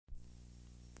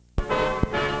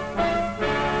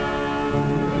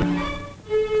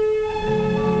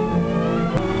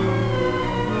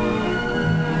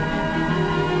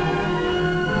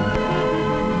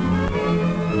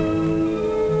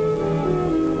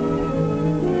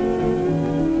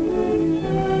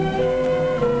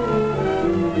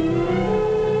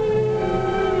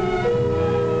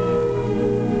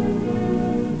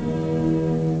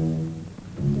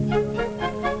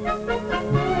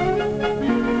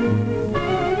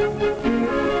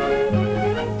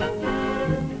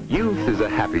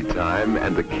happy time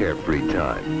and a carefree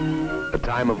time. A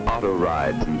time of auto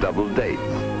rides and double dates.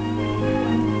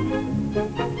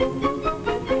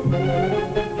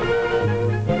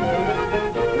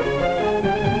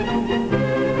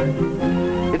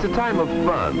 It's a time of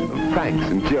fun, of pranks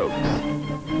and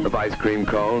jokes, of ice cream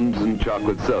cones and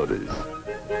chocolate sodas.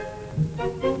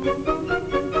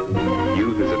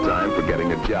 Youth is a time for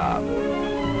getting a job,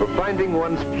 for finding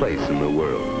one's place in the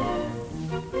world.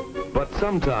 But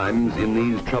sometimes in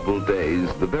these troubled days,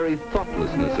 the very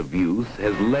thoughtlessness of youth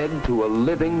has led to a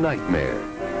living nightmare.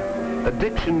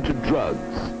 Addiction to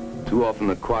drugs, too often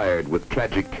acquired with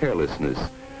tragic carelessness,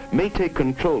 may take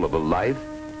control of a life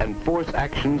and force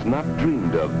actions not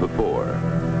dreamed of before.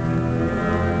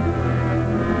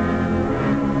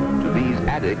 To these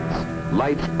addicts,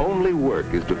 life's only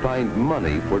work is to find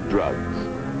money for drugs.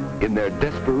 In their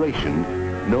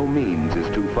desperation, no means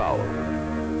is too foul.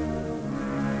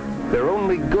 Their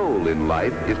only goal in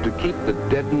life is to keep the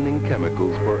deadening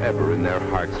chemicals forever in their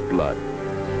heart's blood.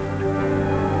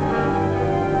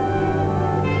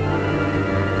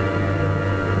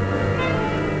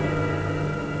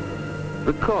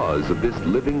 The cause of this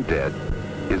living death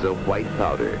is a white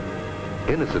powder,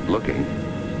 innocent looking,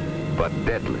 but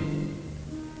deadly.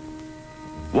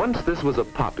 Once this was a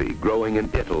poppy growing in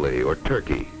Italy or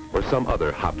Turkey or some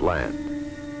other hot land.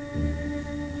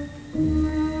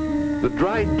 The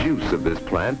dried juice of this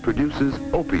plant produces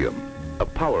opium, a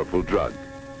powerful drug.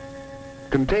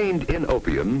 Contained in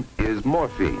opium is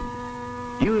morphine,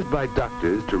 used by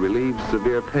doctors to relieve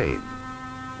severe pain.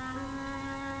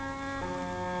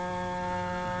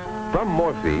 From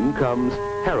morphine comes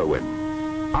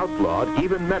heroin, outlawed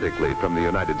even medically from the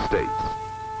United States.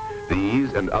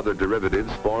 These and other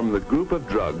derivatives form the group of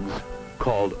drugs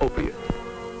called opiates.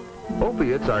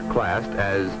 Opiates are classed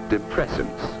as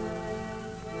depressants.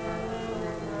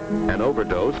 An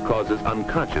overdose causes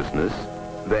unconsciousness,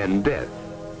 then death.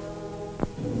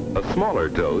 A smaller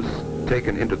dose,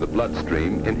 taken into the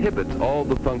bloodstream, inhibits all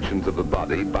the functions of the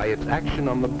body by its action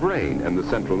on the brain and the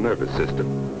central nervous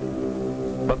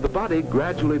system. But the body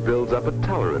gradually builds up a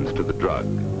tolerance to the drug.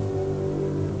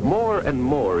 More and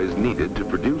more is needed to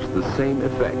produce the same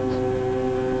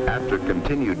effects. After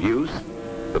continued use,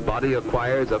 the body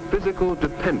acquires a physical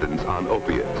dependence on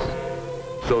opiates,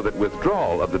 so that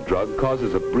withdrawal of the drug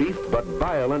causes a brief but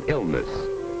violent illness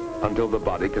until the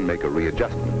body can make a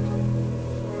readjustment.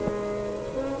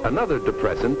 Another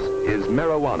depressant is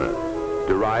marijuana,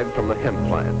 derived from the hemp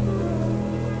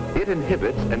plant. It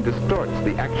inhibits and distorts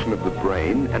the action of the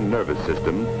brain and nervous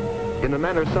system in a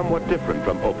manner somewhat different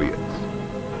from opiates.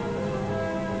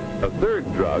 A third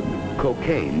drug,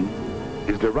 cocaine,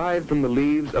 is derived from the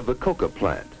leaves of the coca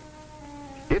plant.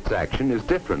 Its action is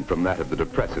different from that of the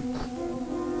depressants.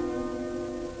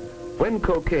 When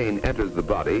cocaine enters the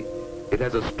body, it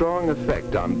has a strong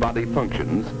effect on body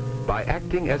functions by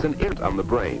acting as an irritant on the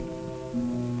brain.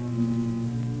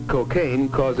 Cocaine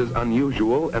causes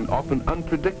unusual and often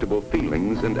unpredictable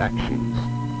feelings and actions.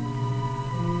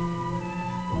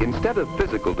 Instead of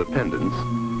physical dependence,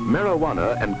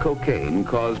 marijuana and cocaine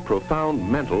cause profound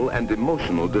mental and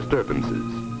emotional disturbances.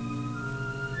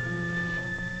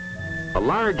 A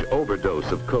large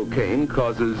overdose of cocaine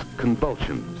causes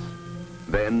convulsions,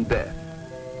 then death.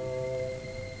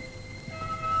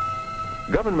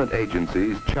 Government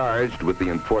agencies charged with the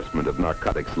enforcement of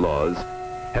narcotics laws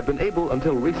have been able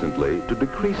until recently to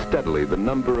decrease steadily the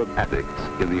number of addicts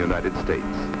in the United States.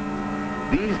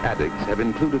 These addicts have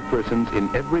included persons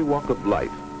in every walk of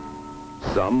life.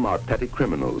 Some are petty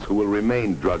criminals who will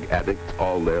remain drug addicts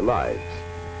all their lives.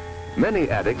 Many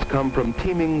addicts come from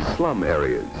teeming slum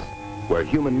areas where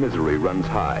human misery runs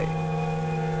high.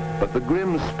 But the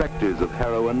grim specters of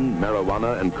heroin,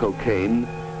 marijuana, and cocaine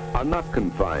are not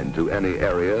confined to any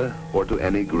area or to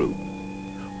any group.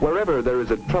 Wherever there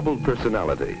is a troubled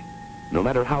personality, no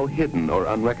matter how hidden or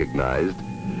unrecognized,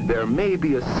 there may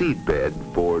be a seedbed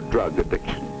for drug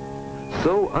addiction.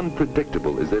 So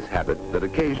unpredictable is this habit that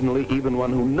occasionally even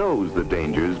one who knows the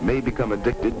dangers may become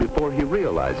addicted before he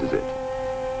realizes it.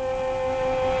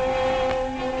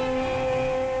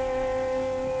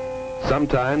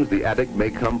 Sometimes the addict may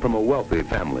come from a wealthy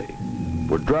family,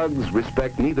 where drugs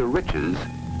respect neither riches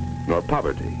nor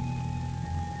poverty.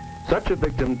 Such a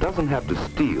victim doesn't have to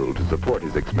steal to support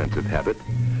his expensive habit,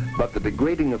 but the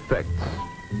degrading effects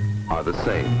are the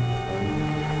same.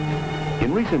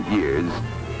 In recent years,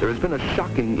 there has been a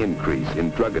shocking increase in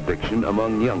drug addiction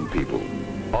among young people,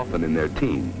 often in their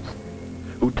teens,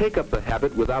 who take up the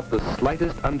habit without the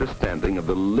slightest understanding of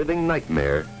the living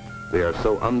nightmare they are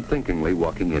so unthinkingly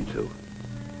walking into.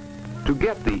 To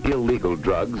get the illegal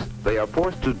drugs, they are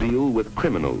forced to deal with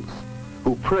criminals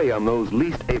who prey on those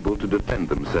least able to defend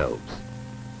themselves.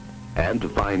 And to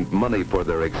find money for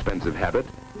their expensive habit,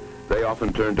 they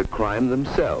often turn to crime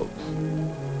themselves.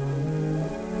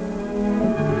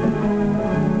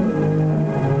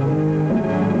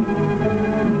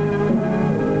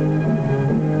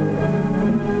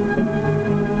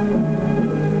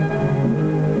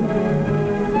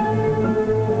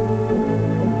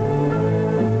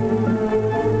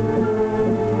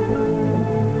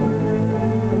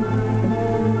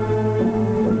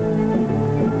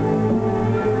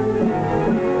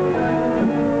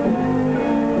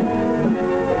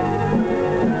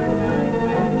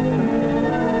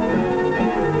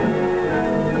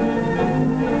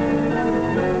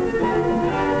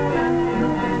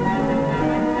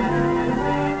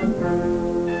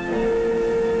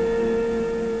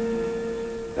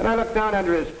 Down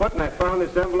under his foot, and I found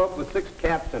this envelope with 6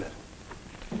 caps in it.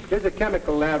 Here's a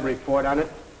chemical lab report on it.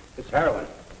 It's heroin.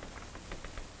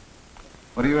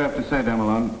 What do you have to say,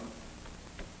 Malone?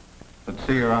 Let's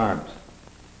see your arms.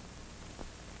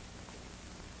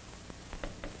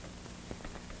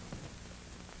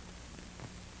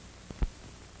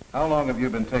 How long have you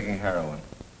been taking heroin?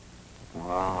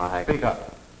 Well, Speak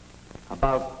up.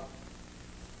 About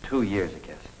 2 years, I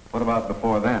guess. What about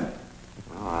before then?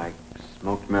 Well, I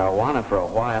smoked marijuana for a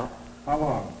while. How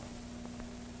long?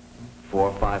 4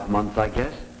 or 5 months, I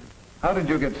guess. How did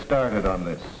you get started on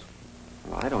this?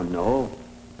 Well, I don't know.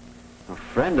 A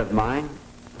friend of mine,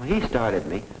 well, he started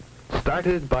me.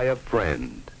 Started by a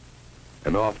friend.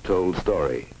 An oft-told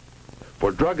story.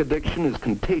 For drug addiction is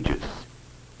contagious.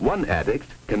 One addict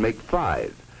can make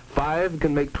 5. 5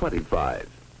 can make 25.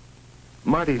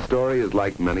 Marty's story is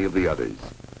like many of the others.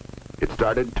 It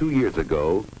started 2 years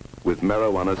ago with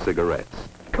marijuana cigarettes.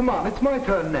 Come on, it's my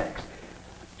turn next.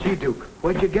 Gee, Duke,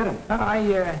 where'd you get him?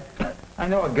 I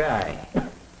know a guy.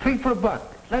 3 for $1.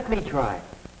 Let me try.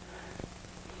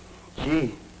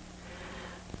 Gee,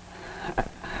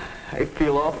 I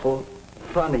feel awful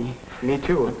funny. Me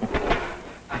too.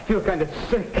 I feel kind of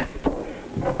sick.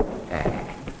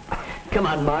 Come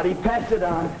on, Marty, pass it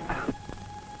on.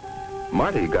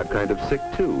 Marty got kind of sick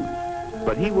too,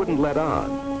 but he wouldn't let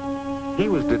on. He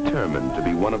was determined to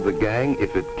be one of the gang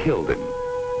if it killed him.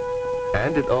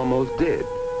 And it almost did.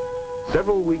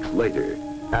 Several weeks later,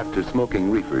 after smoking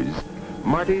reefers,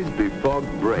 Marty's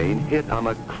befogged brain hit on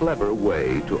a clever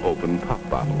way to open pop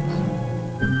bottles.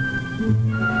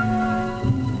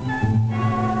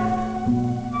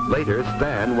 Later,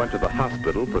 Stan went to the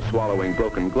hospital for swallowing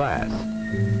broken glass.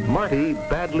 Marty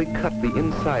badly cut the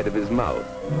inside of his mouth,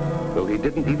 though he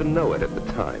didn't even know it at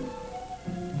the time.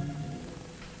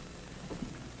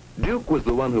 Duke was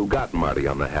the one who got Marty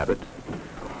on the habit.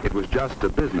 It was just a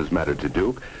business matter to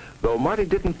Duke, though Marty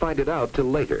didn't find it out till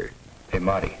later. Hey,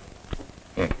 Marty.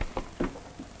 Here.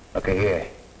 Okay, here.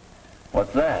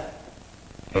 What's that?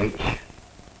 H.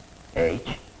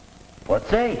 H?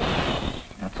 What's H?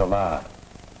 That's a lot.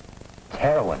 It's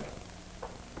heroin.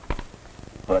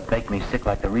 Will it make me sick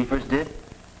like the reefers did?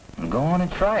 Go on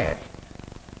and try it.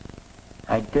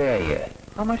 I dare you.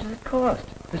 How much does it cost?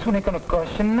 This one ain't gonna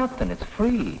cost you nothing. It's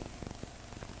free.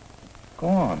 Go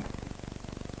on.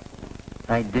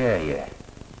 I dare you.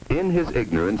 In his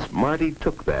ignorance, Marty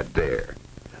took that dare,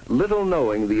 little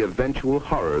knowing the eventual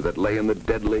horror that lay in the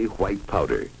deadly white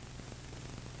powder.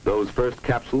 Those first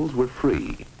capsules were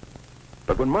free.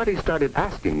 But when Marty started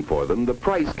asking for them, the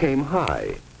price came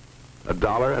high.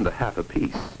 $1.50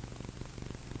 apiece.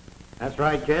 That's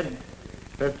right, kid.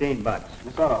 $15.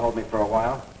 This ought to hold me for a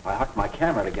while. I hocked my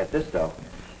camera to get this dough.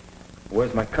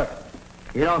 Where's my cut?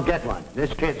 You don't get one.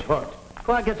 This kid's hooked.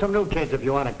 Go out and get some new kids if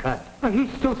you want to cut.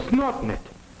 He's still snorting it.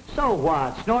 So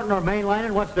what? Snorting or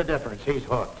mainlining, what's the difference? He's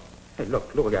hooked. Hey,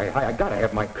 look, I gotta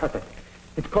have my cut.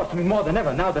 It's costing me more than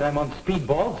ever now that I'm on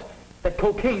speedballs. That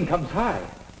cocaine comes high.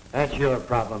 That's your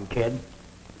problem, kid.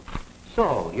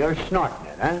 So, you're snorting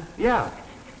it, huh? Yeah.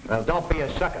 Well, don't be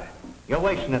a sucker. You're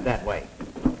wasting it that way.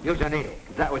 Use a needle.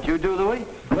 Is that what you do, Louis?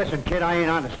 Listen, kid, I ain't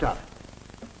on the stuff.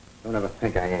 Don't ever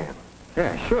think I am.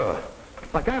 Yeah, sure.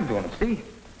 Like I'm doing it, see?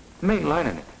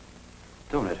 Mainlining it.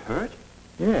 Don't it hurt?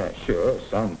 Yeah, sure,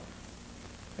 some.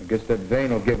 I guess that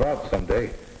vein will give out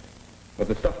someday. But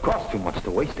the stuff costs too much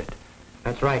to waste it.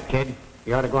 That's right, kid.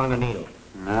 You ought to go on the needle.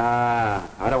 Nah,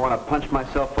 I don't want to punch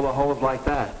myself full of holes like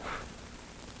that.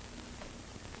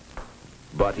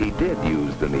 But he did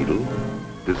use the needle,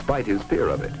 despite his fear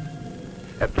of it.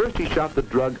 At first he shot the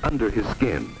drug under his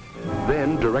skin,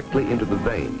 then directly into the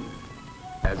vein.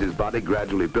 As his body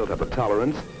gradually built up a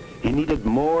tolerance, he needed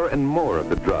more and more of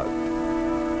the drug.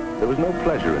 There was no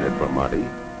pleasure in it for Marty.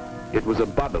 It was a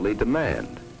bodily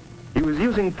demand. He was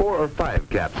using 4 or 5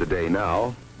 caps a day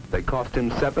now, They cost him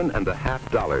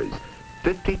 $7.50,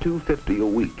 $52.50 a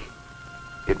week.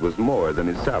 It was more than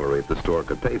his salary at the store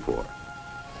could pay for.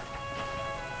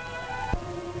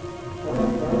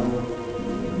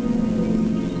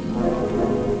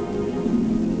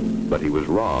 But he was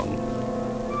wrong.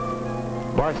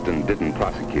 Barston didn't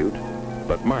prosecute,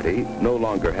 but Marty no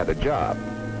longer had a job.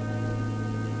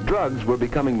 Drugs were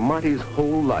becoming Marty's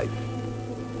whole life.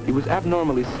 He was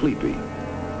abnormally sleepy,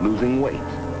 losing weight,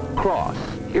 cross,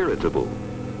 irritable,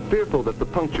 fearful that the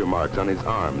puncture marks on his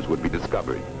arms would be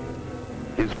discovered.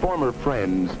 His former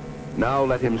friends now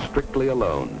let him strictly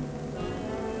alone.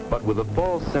 But with a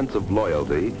false sense of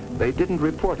loyalty, they didn't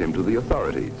report him to the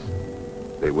authorities.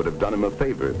 They would have done him a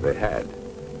favor if they had.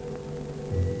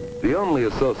 The only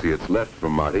associates left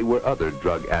from Marty were other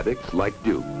drug addicts like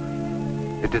Duke.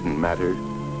 It didn't matter.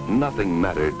 Nothing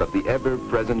mattered but the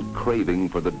ever-present craving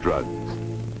for the drugs.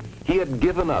 He had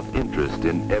given up interest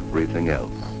in everything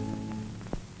else.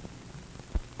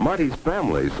 Marty's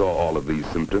family saw all of these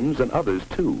symptoms, and others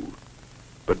too,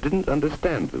 but didn't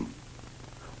understand them.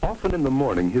 Often in the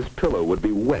morning, his pillow would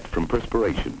be wet from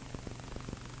perspiration.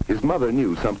 His mother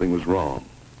knew something was wrong.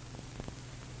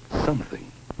 Something.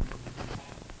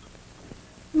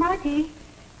 Marty,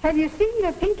 have you seen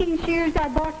the pinking shears I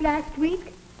bought last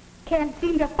week? Can't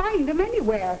seem to find them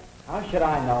anywhere. How should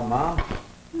I know,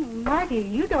 Mom? Marty,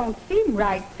 you don't seem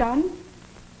right, son.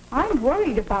 I'm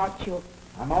worried about you.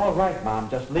 I'm all right, Mom.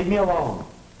 Just leave me alone.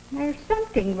 There's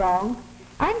something wrong.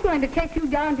 I'm going to take you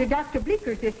down to Dr.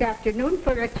 Bleeker's this afternoon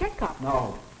for a checkup.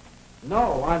 No.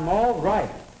 No, I'm all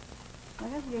right.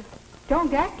 Well, you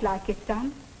don't act like it,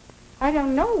 son. I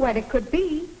don't know what it could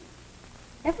be.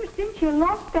 Ever since you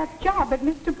lost that job at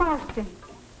Mr. Barston.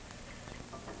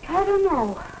 I don't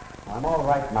know. I'm all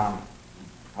right, Mom.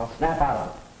 I'll snap out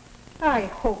of it. I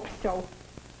hope so.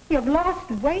 You've lost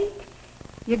weight.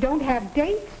 You don't have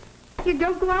dates. You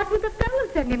don't go out with the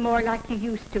fellas anymore like you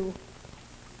used to.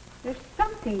 There's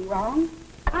something wrong.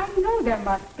 I know there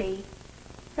must be.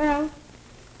 Well,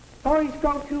 boys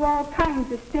go through all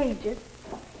kinds of stages.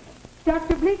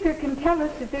 Dr. Bleeker can tell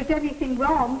us if there's anything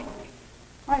wrong.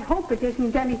 I hope it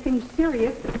isn't anything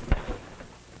serious.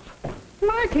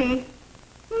 Marty!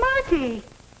 Marty!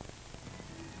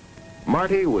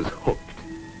 Marty was hooked,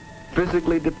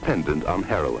 physically dependent on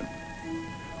heroin.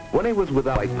 When he was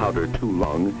without powder too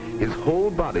long, his whole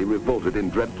body revolted in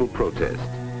dreadful protest.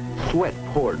 Sweat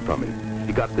poured from him.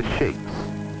 He got the shakes.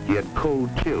 He had cold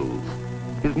chills.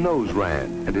 His nose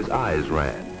ran and his eyes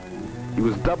ran. He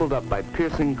was doubled up by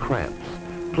piercing cramps,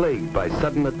 plagued by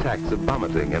sudden attacks of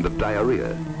vomiting and of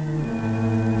diarrhea.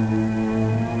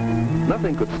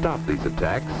 Nothing could stop these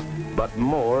attacks but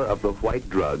more of the white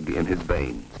drug in his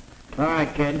veins. All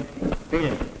right, kid. Beat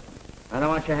it. I don't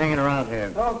want you hanging around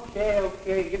here. Okay.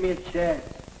 Give me a chance.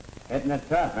 Hitting it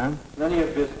tough, huh? None of your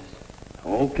business.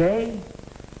 Okay.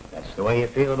 That's the way you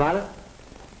feel about it?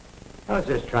 I was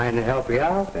just trying to help you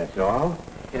out, that's all.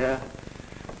 Yeah.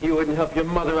 You wouldn't help your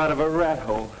mother out of a rat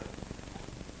hole.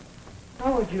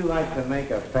 How would you like to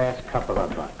make a fast couple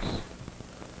of bucks?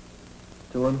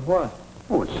 Doing what?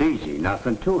 Oh, it's easy.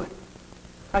 Nothing to it.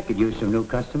 I could use some new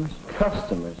customers.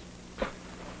 Customers.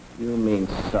 You mean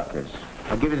suckers.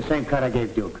 I'll give you the same cut I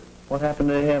gave Duke. What happened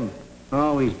to him?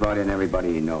 Oh, he's brought in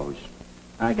everybody he knows.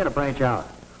 I gotta branch out.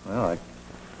 Well,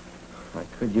 I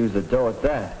could use the dough at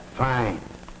that. Fine.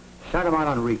 Start him out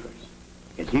on reefers.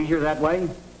 It's easier that way,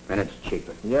 and it's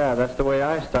cheaper. Yeah, that's the way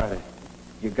I started.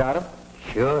 You got him?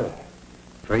 Sure.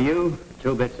 For you,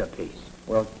 2 bits apiece.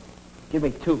 Well, give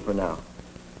me 2 for now.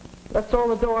 That's all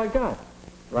the dough I got.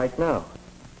 Right now.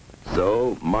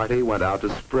 So Marty went out to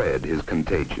spread his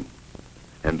contagion.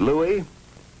 And Louis,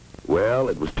 well,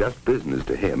 it was just business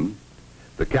to him.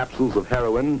 The capsules of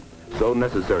heroin, so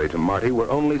necessary to Marty, were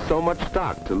only so much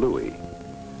stock to Louis.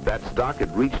 That stock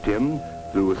had reached him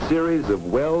through a series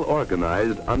of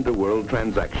well-organized underworld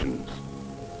transactions.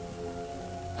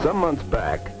 Some months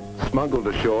back, smuggled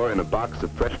ashore in a box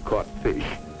of fresh-caught fish,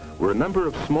 were a number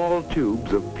of small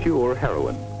tubes of pure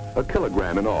heroin, 1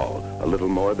 kilogram in all, a little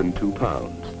more than 2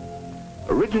 pounds.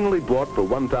 Originally bought for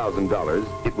 $1,000,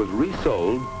 it was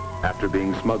resold after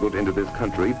being smuggled into this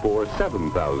country for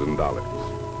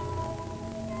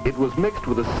 $7,000. It was mixed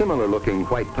with a similar-looking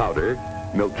white powder,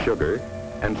 milk sugar,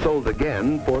 and sold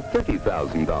again for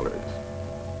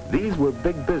 $30,000. These were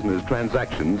big business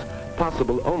transactions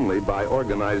possible only by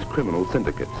organized criminal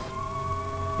syndicates.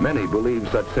 Many believe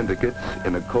such syndicates,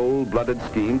 in a cold-blooded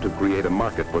scheme to create a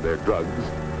market for their drugs,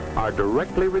 are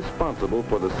directly responsible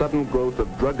for the sudden growth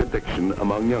of drug addiction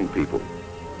among young people.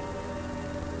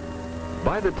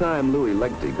 By the time Louis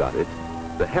got it,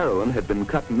 the heroin had been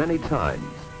cut many times,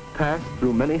 passed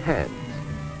through many hands.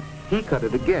 He cut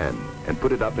it again and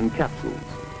put it up in capsules.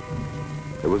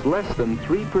 There was less than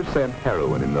 3%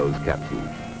 heroin in those capsules.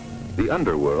 The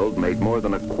underworld made more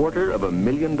than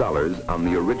 $250,000 on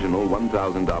the original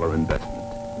 $1,000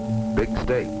 investment. Big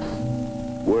stakes,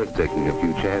 worth taking a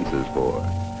few chances for,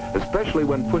 especially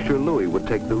when Pusher Louie would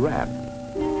take the rap.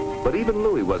 But even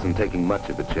Louie wasn't taking much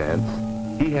of a chance.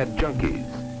 He had junkies,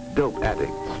 dope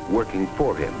addicts, working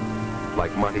for him,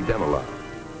 like Marty Malone.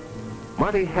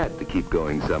 Marty had to keep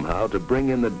going somehow to bring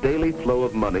in the daily flow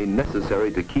of money necessary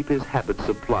to keep his habits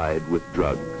supplied with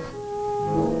drugs.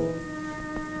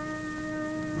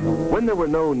 When there were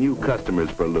no new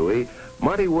customers for Louie,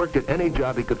 Marty worked at any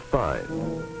job he could find.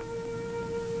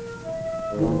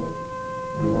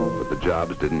 But the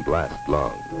jobs didn't last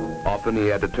long. Often he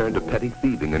had to turn to petty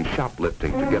thieving and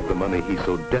shoplifting to get the money he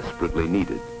so desperately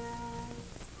needed.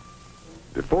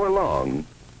 Before long,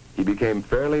 he became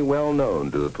fairly well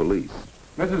known to the police.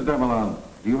 Mrs. Malone,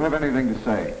 do you have anything to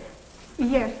say?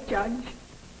 Yes, Judge.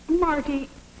 Marty,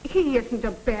 he isn't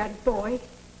a bad boy.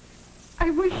 I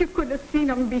wish you could have seen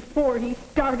him before he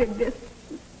started this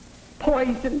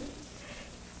poison.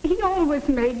 He always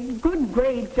made good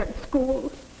grades at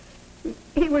school.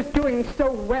 He was doing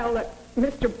so well at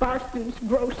Mr. Barston's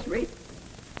grocery.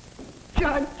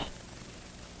 Judge,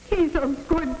 he's a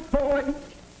good boy.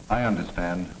 I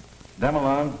understand.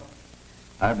 Demalone,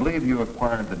 I believe you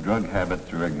acquired the drug habit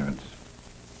through ignorance.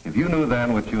 If you knew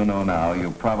then what you know now,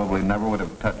 you probably never would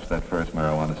have touched that first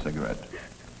marijuana cigarette.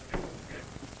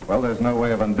 Well, there's no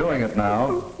way of undoing it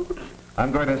now.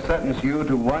 I'm going to sentence you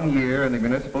to 1 year in the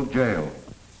municipal jail.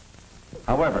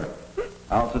 However,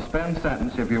 I'll suspend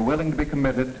sentence if you're willing to be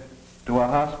committed to a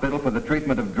hospital for the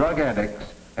treatment of drug addicts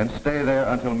and stay there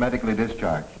until medically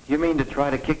discharged. You mean to try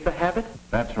to kick the habit?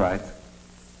 That's right.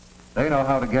 They know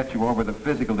how to get you over the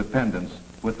physical dependence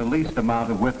with the least amount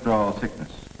of withdrawal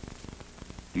sickness.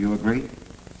 Do you agree?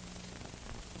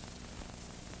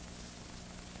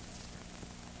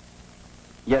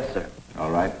 Yes, sir.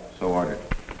 All right, so ordered.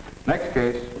 Next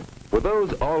case. For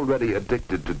those already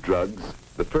addicted to drugs,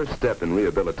 the first step in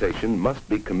rehabilitation must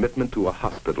be commitment to a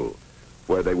hospital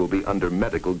where they will be under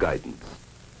medical guidance.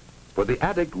 For the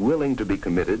addict willing to be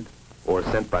committed or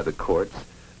sent by the courts,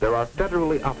 there are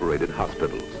federally operated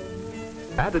hospitals.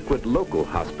 Adequate local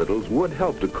hospitals would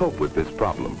help to cope with this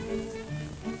problem.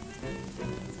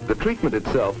 The treatment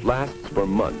itself lasts for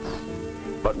months,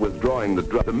 but withdrawing the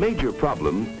drug, the major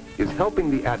problem is helping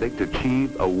the addict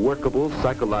achieve a workable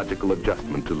psychological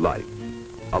adjustment to life,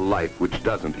 a life which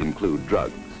doesn't include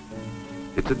drugs.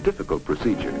 It's a difficult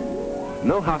procedure.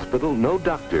 No hospital, no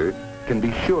doctor can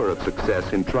be sure of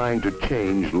success in trying to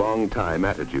change long-time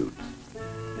attitudes.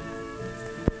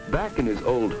 Back in his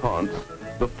old haunts,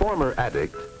 the former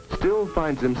addict still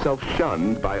finds himself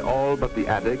shunned by all but the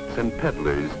addicts and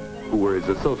peddlers who were his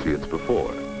associates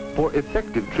before. For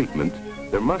effective treatment,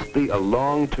 there must be a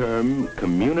long-term,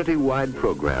 community-wide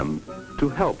program to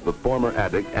help the former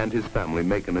addict and his family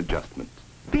make an adjustment.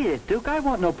 Beat it, Duke. I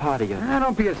want no part of you.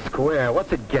 Don't be a square.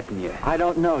 What's it getting you? I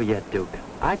don't know yet, Duke.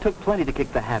 I took plenty to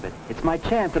kick the habit. It's my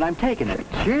chance, and I'm taking it.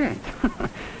 Chance?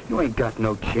 You ain't got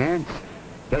no chance.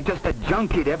 You're just a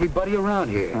junkie to everybody around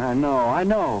here. I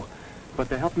know. But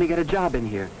they helped me get a job in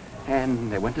here.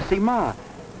 And they went to see Ma.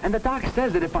 And the doc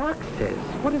says that if Doc says?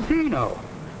 What does he know?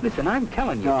 Listen, I'm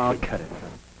telling you. No, cut it.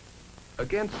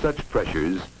 Against such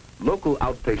pressures, local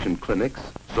outpatient clinics,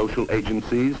 social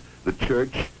agencies, the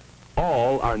church,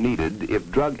 all are needed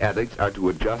if drug addicts are to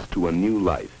adjust to a new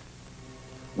life.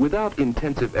 Without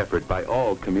intensive effort by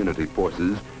all community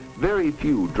forces, very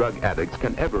few drug addicts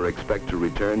can ever expect to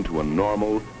return to a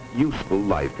normal, useful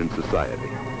life in society.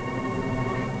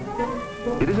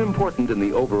 It is important in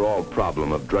the overall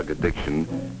problem of drug addiction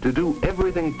to do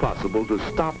everything possible to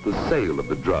stop the sale of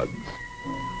the drugs.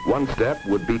 One step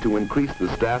would be to increase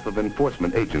the staff of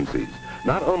enforcement agencies,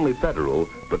 not only federal,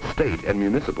 but state and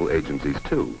municipal agencies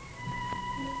too.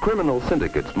 Criminal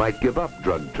syndicates might give up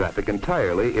drug traffic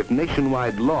entirely if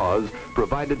nationwide laws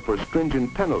provided for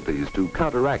stringent penalties to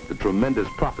counteract the tremendous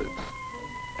profits,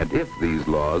 and if these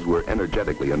laws were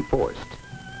energetically enforced.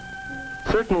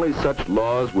 Certainly such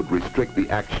laws would restrict the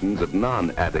actions of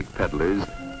non-addict peddlers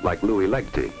like Louie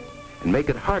Legty and make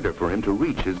it harder for him to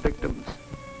reach his victims.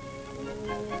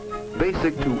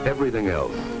 Basic to everything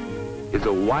else is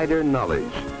a wider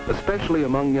knowledge, especially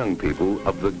among young people,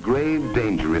 of the grave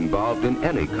danger involved in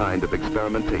any kind of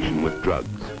experimentation with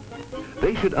drugs.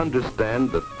 They should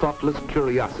understand the thoughtless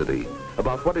curiosity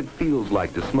about what it feels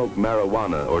like to smoke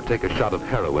marijuana or take a shot of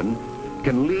heroin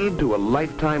can lead to a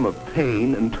lifetime of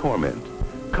pain and torment,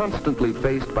 constantly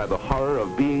faced by the horror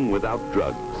of being without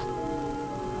drugs.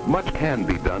 Much can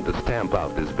be done to stamp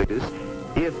out this vicious,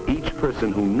 if each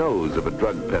person who knows of a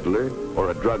drug peddler or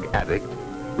a drug addict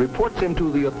reports him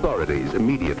to the authorities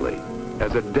immediately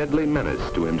as a deadly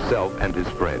menace to himself and his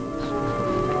friends.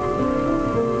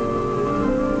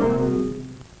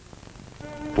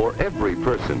 For every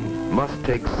person must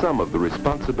take some of the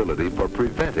responsibility for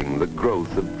preventing the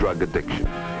growth of drug addiction.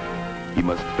 He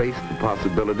must face the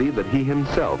possibility that he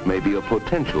himself may be a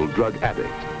potential drug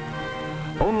addict.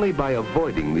 Only by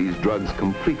avoiding these drugs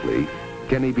completely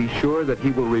can he be sure that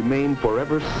he will remain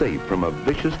forever safe from a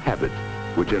vicious habit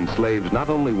which enslaves not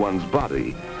only one's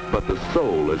body, but the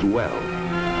soul as well.